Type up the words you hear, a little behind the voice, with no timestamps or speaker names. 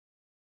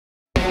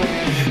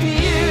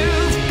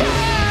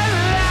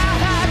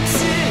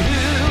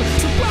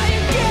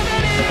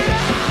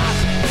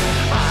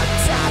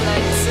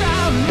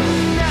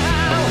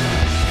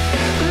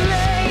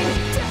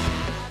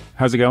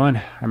how's it going?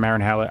 I'm Aaron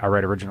Hallett. I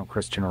write original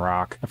Christian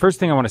rock. The first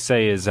thing I want to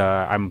say is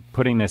I'm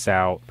putting this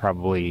out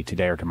probably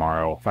today or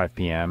tomorrow, 5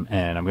 p.m.,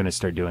 and I'm going to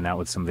start doing that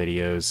with some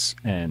videos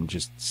and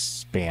just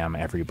spam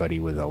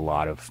everybody with a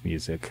lot of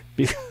music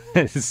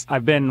because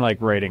I've been like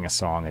writing a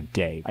song a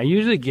day. I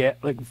usually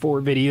get like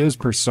 4 videos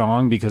per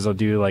song because I'll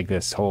do like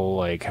this whole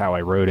like how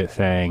I wrote it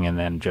thing and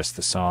then just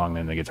the song,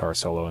 then the guitar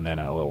solo, and then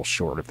a little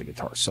short of the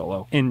guitar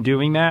solo. In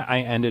doing that, I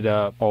ended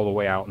up all the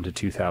way out into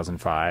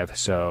 2005.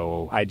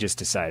 So I just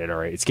decided, all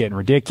right, it's getting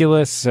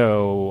ridiculous.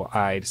 So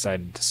I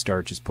decided to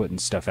start just putting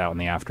stuff out in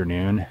the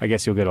afternoon. I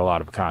guess you'll get a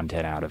lot of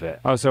content out of it.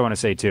 I also want to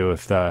say too,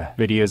 if the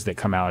videos that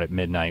come out at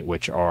midnight,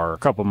 which are a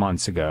couple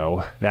months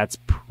ago, that's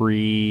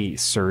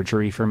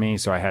pre-surgery for me.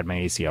 So I had my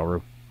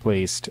ACL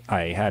replaced.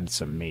 I had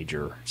some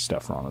major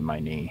stuff wrong with my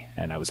knee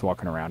and I was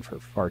walking around for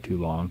far too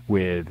long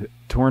with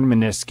torn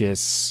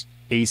meniscus.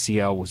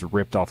 ACL was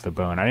ripped off the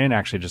bone. I didn't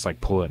actually just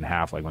like pull it in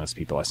half like most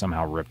people. I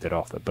somehow ripped it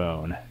off the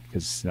bone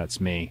because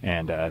that's me.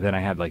 And then I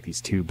had like these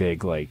 2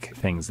 big like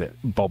things that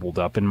bubbled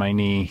up in my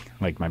knee,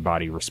 like my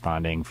body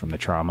responding from the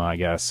trauma, I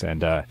guess. And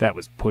that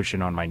was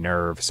pushing on my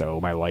nerve. So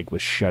my leg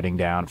was shutting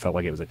down. Felt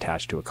like it was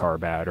attached to a car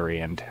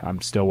battery. And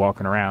I'm still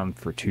walking around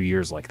for 2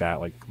 years like that,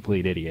 like a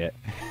complete idiot.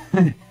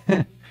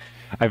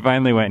 I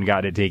finally went and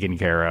got it taken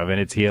care of and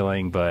it's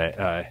healing, but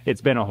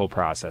it's been a whole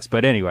process.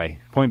 But anyway,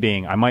 point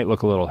being, I might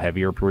look a little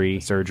heavier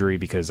pre-surgery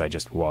because I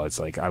just was.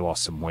 Like, I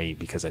lost some weight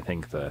because I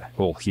think the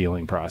whole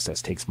healing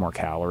process takes more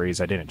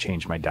calories. I didn't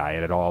change my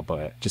diet at all, but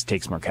it just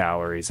takes more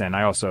calories. And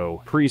I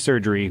also,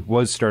 pre-surgery,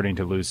 was starting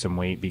to lose some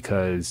weight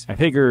because I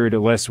figured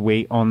less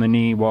weight on the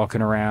knee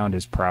walking around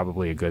is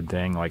probably a good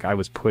thing. Like, I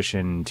was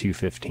pushing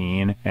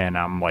 215 and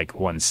I'm like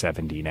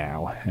 170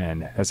 now.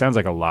 And that sounds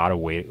like a lot of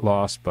weight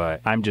loss, but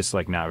I'm just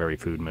like not very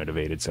food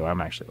motivated, so I'm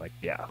actually like,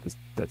 yeah,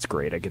 that's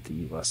great. I get to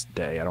eat less a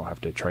day. I don't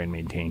have to try and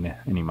maintain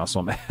any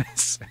muscle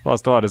mass.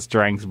 Lost a lot of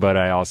strength, but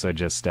I also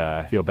just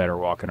feel better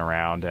walking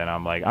around, and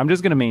I'm like, I'm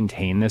just gonna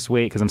maintain this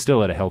weight because I'm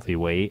still at a healthy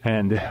weight,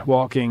 and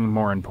walking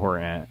more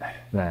important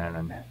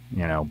than,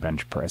 you know,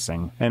 bench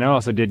pressing. And it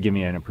also did give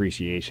me an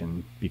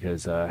appreciation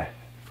because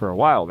for a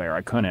while there,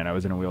 I couldn't. I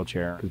was in a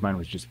wheelchair because mine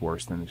was just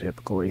worse than the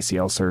typical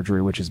ACL surgery,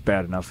 which is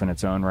bad enough in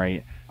its own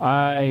right.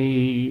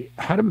 I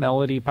had a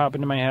melody pop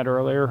into my head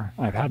earlier.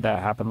 I've had that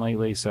happen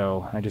lately,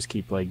 so I just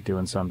keep like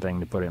doing something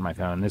to put it in my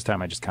phone. This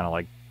time I just kind of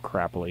like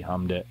crappily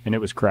hummed it, and it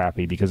was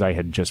crappy because I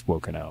had just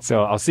woken up.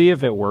 So I'll see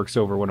if it works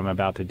over what I'm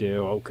about to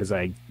do. Oh, because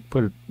I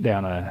put it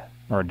down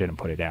or didn't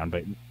put it down,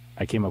 but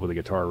I came up with a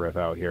guitar riff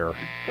out here.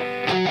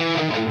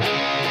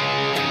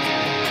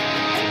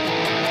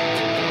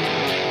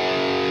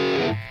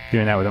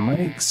 Doing that with a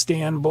mic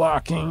stand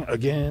blocking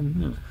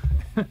again.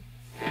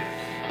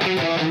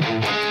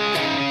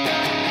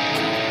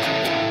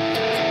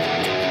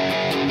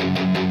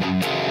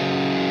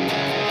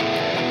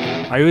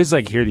 I always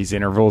like hear these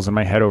intervals in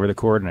my head over the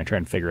chord and I try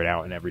and figure it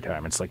out, and every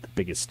time it's like the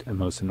biggest and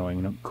most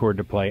annoying chord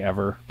to play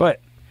ever. But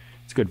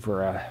it's good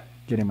for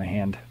getting my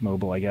hand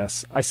mobile, I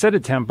guess. I set a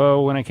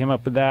tempo when I came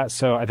up with that,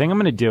 so I think I'm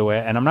going to do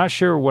it, and I'm not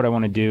sure what I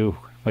want to do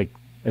like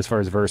as far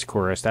as verse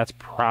chorus. That's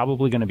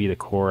probably going to be the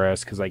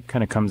chorus because like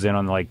kind of comes in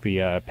on like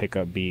the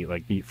pickup beat,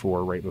 like beat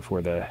 4 right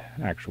before the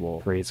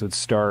actual phrase would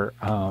start.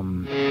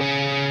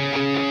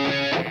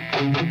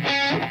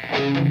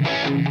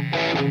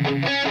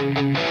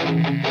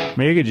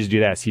 Maybe I could just do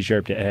that C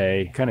sharp to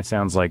A. Kind of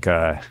sounds like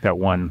that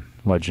one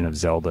Legend of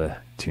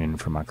Zelda tune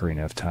from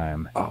Ocarina of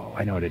Time. Oh,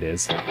 I know what it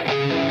is.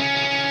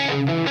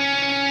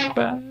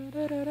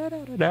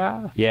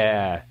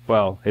 Yeah,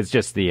 well, it's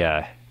just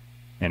the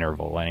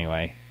interval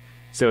anyway.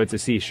 So it's a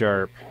C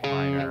sharp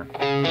minor,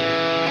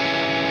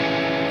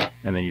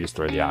 and then you just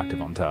throw the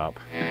octave on top.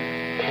 So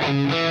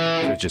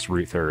it's just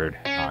root third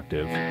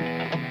octave.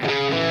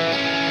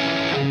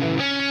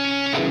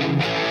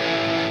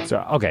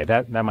 So okay,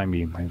 that might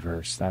be my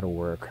verse. That'll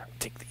work.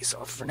 Take these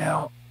off for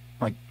now,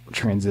 like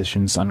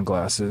transition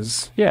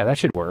sunglasses. Yeah, that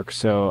should work.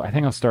 So I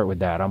think I'll start with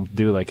that. I'll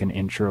do like an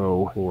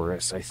intro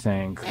chorus, I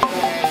think.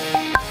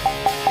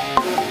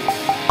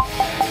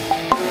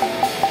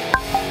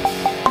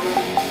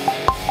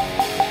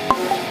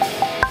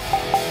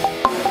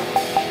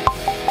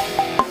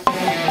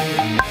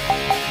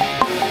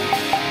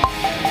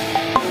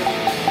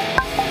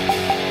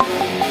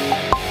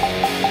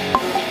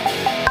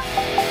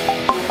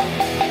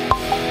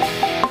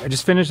 I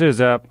just finished this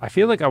up. I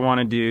feel like I want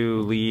to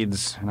do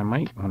leads, and I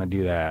might want to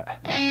do that.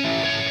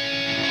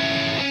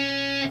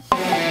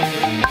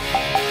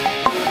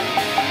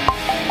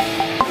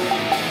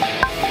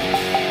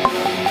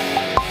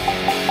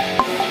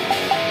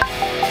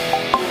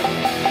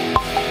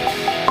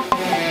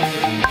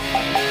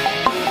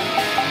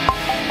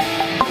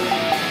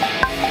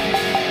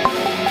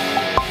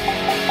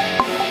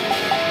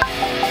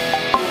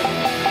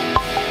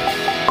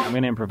 I'm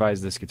going to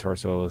improvise this guitar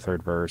solo,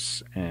 third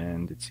verse,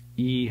 and it's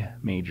E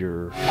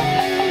major.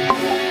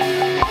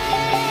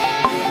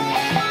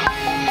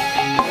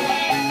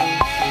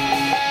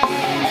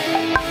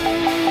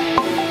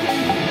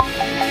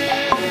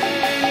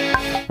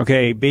 Okay,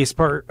 Okay, bass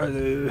part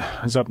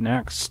is up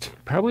next.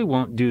 Probably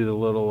won't do the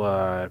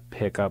little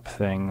pickup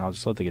thing. I'll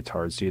just let the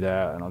guitars do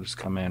that, and I'll just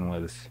come in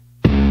with...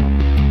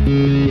 I'm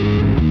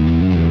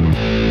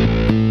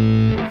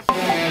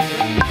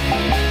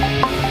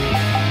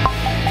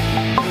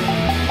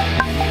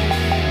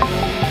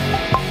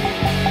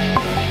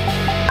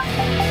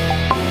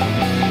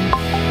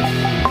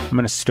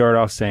going to start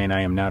off saying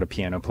I am not a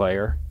piano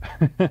player,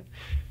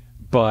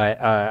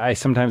 but I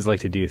sometimes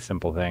like to do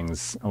simple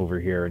things over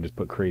here and just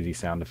put crazy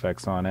sound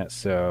effects on it,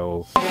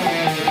 so...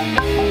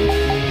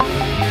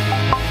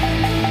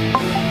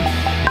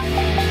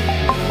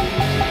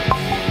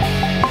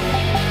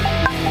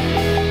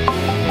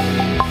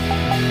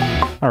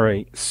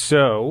 Alright,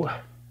 so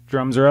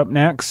drums are up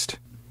next.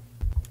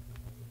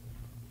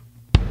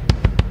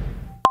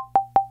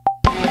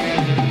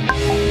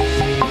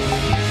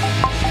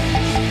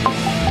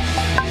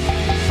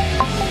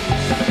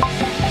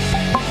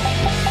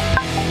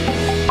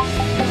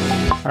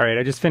 Alright,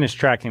 I just finished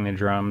tracking the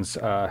drums.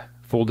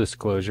 Full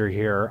disclosure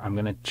here, I'm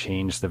going to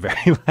change the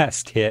very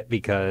last hit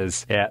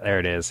because, yeah, there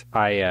it is.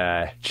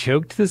 I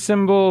choked the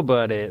cymbal,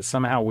 but it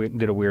somehow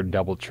did a weird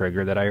double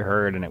trigger that I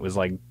heard, and it was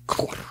like,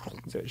 so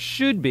it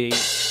should be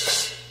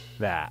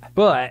that.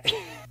 But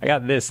I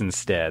got this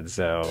instead,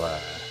 so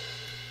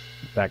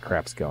that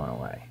crap's going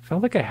away. I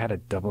felt like I had a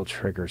double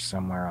trigger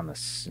somewhere on the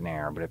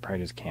snare, but it probably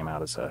just came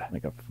out as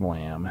like a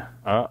flam.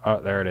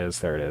 Oh, there it is,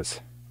 there it is.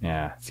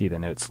 Yeah, see the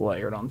notes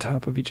layered on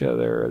top of each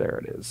other.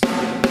 There it is.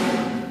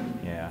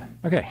 Yeah.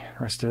 Okay,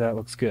 rest of that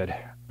looks good.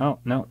 Oh,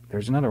 no,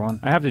 there's another one.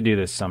 I have to do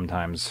this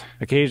sometimes.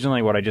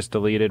 Occasionally what I just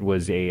deleted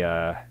was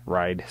a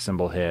ride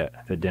cymbal hit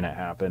that didn't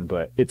happen,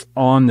 but it's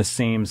on the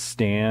same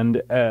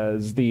stand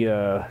as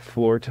the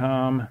floor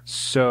tom.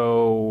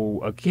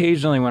 So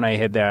occasionally when I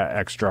hit that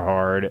extra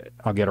hard,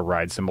 I'll get a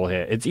ride cymbal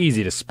hit. It's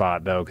easy to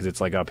spot though, because it's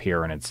like up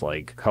here and it's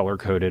like color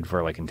coded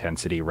for like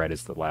intensity. Red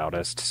is the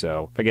loudest.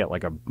 So if I get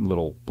like a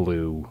little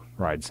blue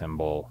ride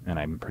cymbal and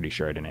I'm pretty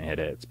sure I didn't hit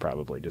it, it's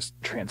probably just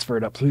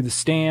transferred up through the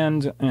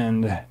stand.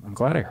 And I'm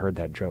glad I heard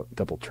that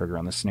double trigger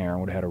on the snare. I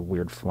would have had a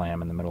weird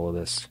flam in the middle of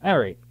this. All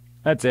right,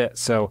 that's it.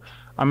 So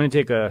I'm going to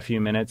take a few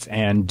minutes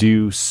and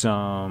do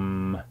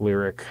some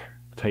lyric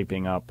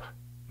typing up.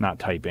 Not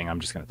typing, I'm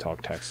just going to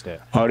talk text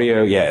it.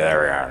 Audio, yeah,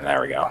 there we are.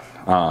 There we go.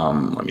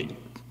 Let me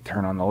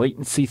turn on the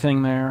latency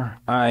thing there.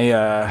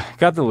 I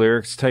got the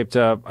lyrics typed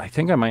up. I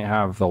think I might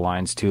have the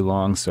lines too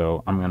long,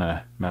 so I'm going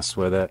to mess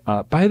with it.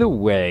 By the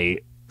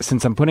way,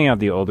 since I'm putting out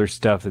the older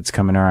stuff that's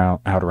coming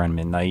out around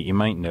midnight, you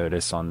might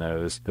notice on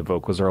those the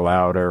vocals are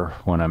louder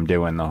when I'm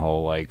doing the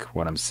whole like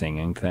when I'm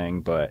singing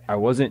thing, but I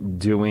wasn't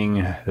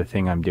doing the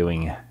thing I'm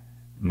doing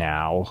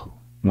now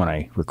when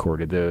I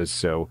recorded those.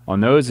 So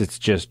on those it's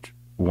just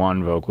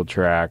one vocal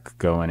track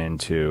going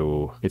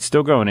into, it's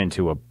still going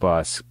into a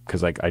bus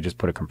because like I just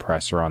put a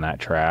compressor on that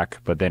track,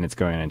 but then it's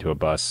going into a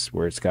bus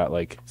where it's got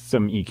like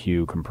some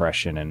EQ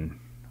compression and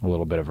a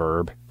little bit of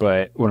verb.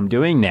 But what I'm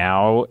doing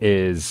now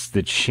is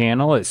the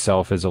channel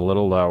itself is a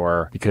little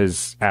lower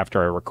because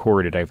after I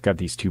recorded, I've got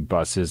these two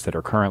buses that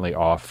are currently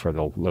off for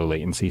the low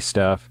latency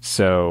stuff.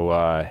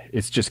 So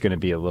it's just going to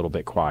be a little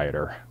bit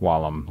quieter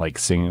while I'm like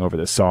singing over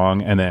the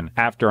song. And then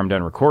after I'm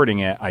done recording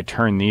it, I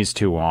turn these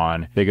two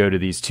on. They go to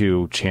these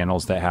two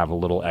channels that have a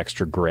little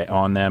extra grit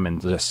on them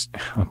and just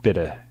a bit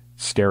of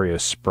stereo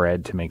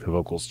spread to make the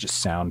vocals just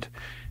sound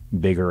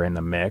bigger in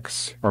the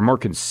mix or more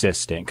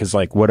consistent, because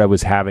like what I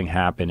was having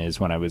happen is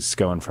when I was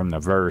going from the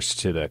verse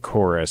to the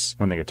chorus,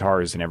 when the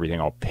guitars and everything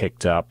all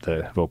picked up,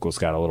 the vocals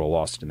got a little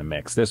lost in the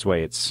mix. This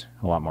way it's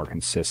a lot more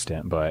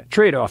consistent, but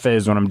trade-off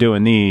is when I'm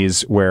doing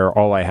these where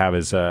all I have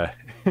is a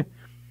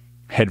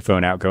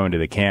headphone out going to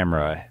the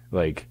camera,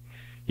 like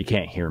you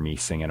can't hear me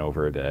singing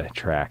over the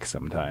track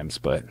sometimes,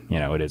 but you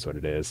know, it is what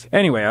it is.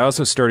 Anyway, I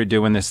also started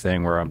doing this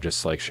thing where I'm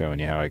just like showing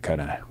you how I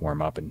kind of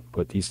warm up and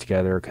put these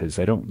together because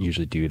I don't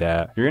usually do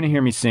that. You're going to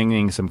hear me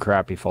singing some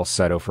crappy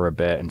falsetto for a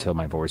bit until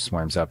my voice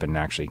warms up and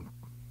actually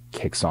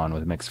kicks on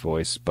with mixed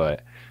voice,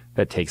 but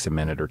that takes a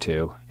minute or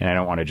two and I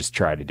don't want to just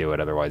try to do it.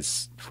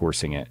 Otherwise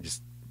forcing it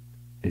just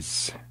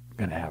is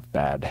going to have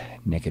bad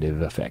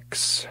negative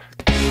effects.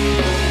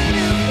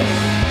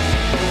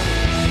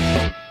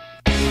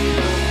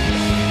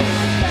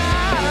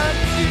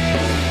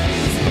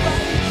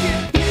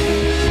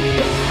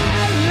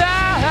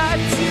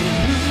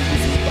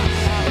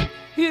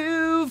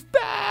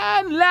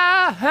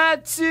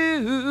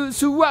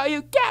 So why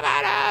you give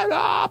it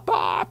up,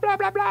 blah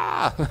blah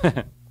blah.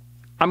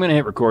 I'm gonna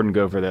hit record and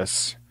go for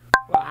this.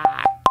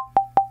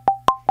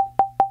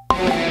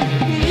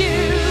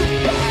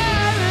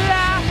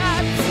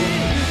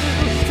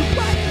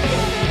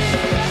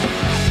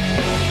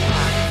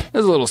 It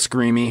was a little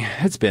screamy.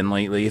 It's been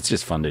lately. It's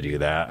just fun to do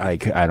that. I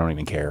don't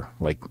even care.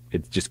 Like,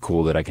 it's just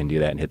cool that I can do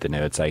that and hit the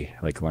notes. I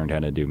like learned how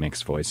to do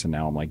mixed voice and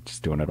now I'm like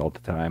just doing it all the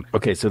time.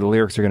 Okay, so the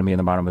lyrics are going to be in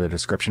the bottom of the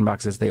description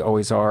box as they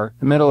always are.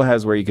 The middle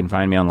has where you can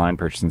find me online,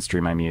 purchase and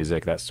stream my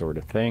music, that sort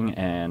of thing.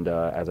 And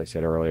as I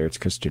said earlier, it's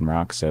Christian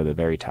rock. So the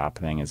very top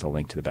thing is a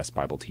link to the best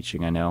Bible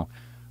teaching I know.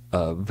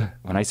 of,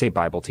 when I say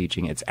Bible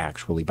teaching, it's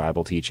actually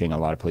Bible teaching. A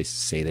lot of places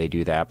say they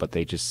do that, but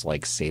they just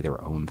like say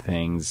their own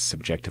things,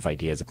 subjective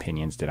ideas,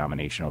 opinions,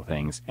 denominational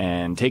things,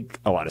 and take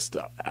a lot of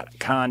stuff out of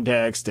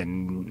context.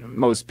 And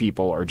most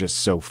people are just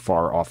so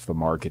far off the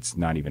mark, it's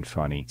not even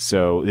funny.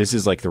 So this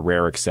is like the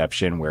rare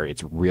exception where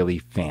it's really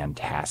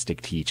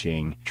fantastic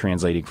teaching,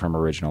 translating from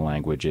original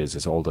languages,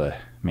 as old a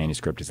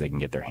manuscript as they can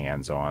get their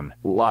hands on.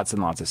 Lots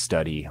and lots of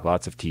study,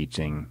 lots of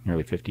teaching,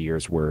 nearly 50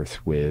 years worth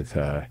with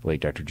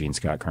late Dr. Gene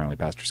Scott, currently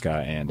Pastor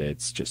Scott, and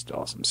it's just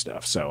awesome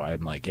stuff. So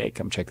I'm like, hey,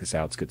 come check this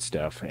out. It's good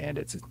stuff, and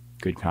it's a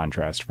good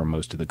contrast from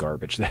most of the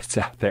garbage that's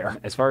out there.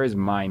 As far as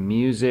my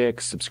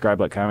music, subscribe,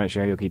 like, comment,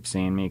 share. You'll keep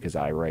seeing me because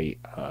I write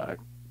a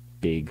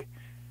big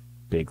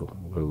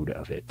load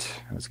of it.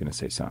 I was going to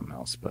say something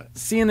else, but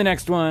see you in the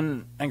next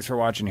one. Thanks for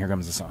watching. Here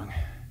comes the song.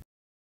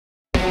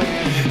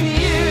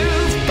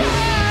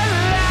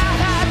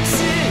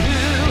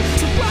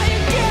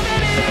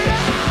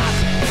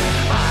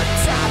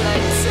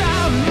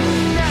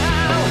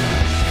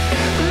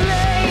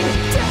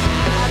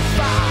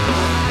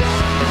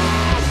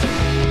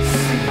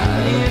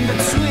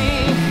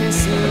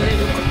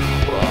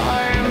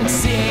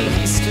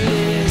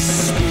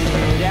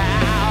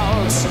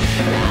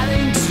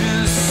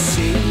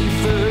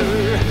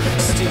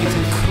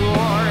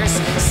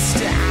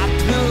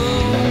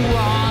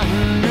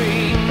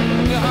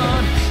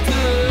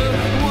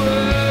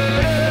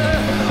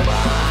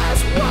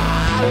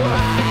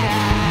 Why?